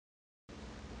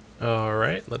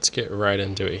Alright, let's get right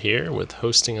into it here with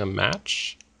hosting a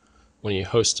match. When you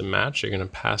host a match, you're going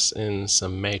to pass in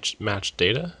some match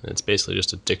data. It's basically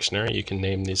just a dictionary. You can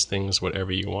name these things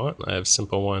whatever you want. I have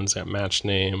simple ones, got match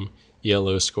name,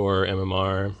 ELO score,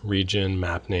 MMR, region,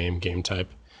 map name, game type.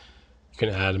 You can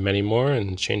add many more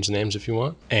and change the names if you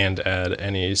want. And add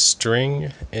any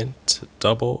string, int,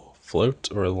 double, float,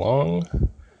 or long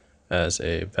as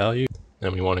a value.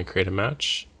 And we want to create a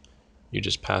match. You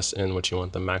just pass in what you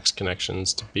want the max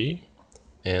connections to be,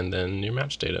 and then your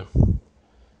match data.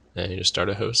 And you just start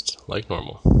a host like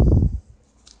normal.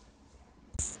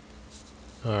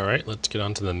 Alright, let's get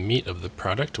on to the meat of the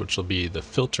product, which will be the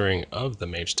filtering of the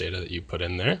match data that you put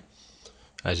in there.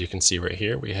 As you can see right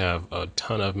here, we have a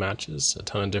ton of matches, a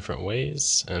ton of different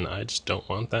ways, and I just don't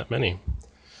want that many.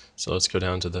 So let's go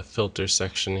down to the filter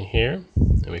section here,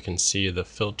 and we can see the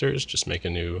filters. Just make a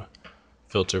new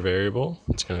filter variable.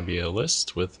 It's going to be a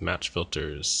list with match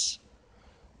filters.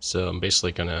 So I'm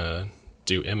basically going to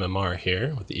do MMR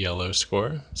here with the ELO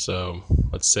score. So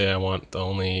let's say I want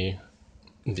only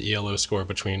the ELO score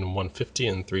between 150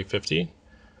 and 350.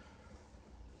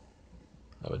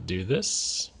 I would do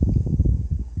this.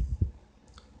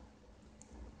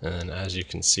 And as you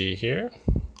can see here,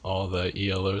 all the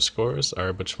ELO scores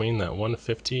are between that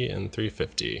 150 and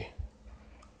 350.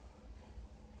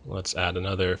 Let's add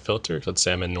another filter. Let's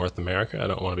say I'm in North America. I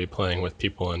don't want to be playing with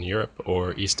people in Europe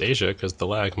or East Asia because the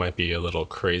lag might be a little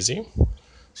crazy.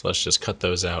 So let's just cut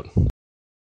those out.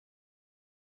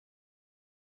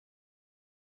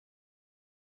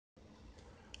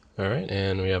 Alright,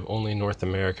 and we have only North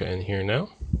America in here now.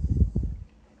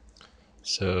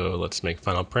 So let's make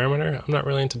final parameter. I'm not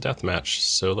really into deathmatch,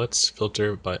 so let's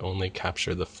filter by only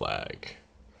capture the flag.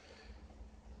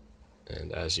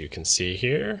 And as you can see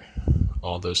here,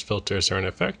 all those filters are in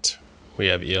effect. We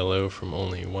have ELO from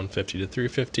only 150 to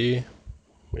 350.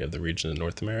 We have the region of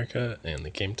North America, and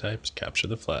the game types capture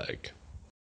the flag.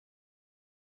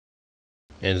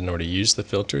 And in order to use the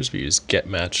filters, we use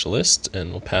getMatchList, and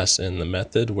we'll pass in the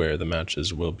method where the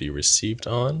matches will be received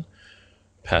on,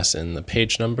 pass in the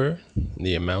page number,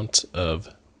 the amount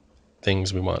of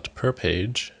things we want per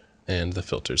page, and the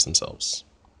filters themselves.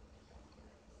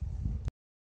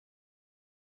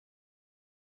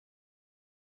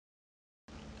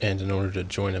 And in order to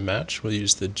join a match, we'll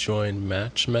use the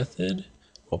joinMatch method.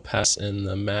 We'll pass in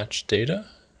the match data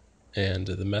and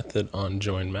the method on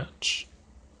joinMatch.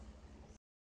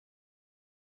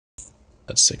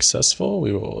 That's successful.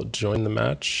 We will join the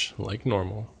match like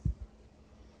normal.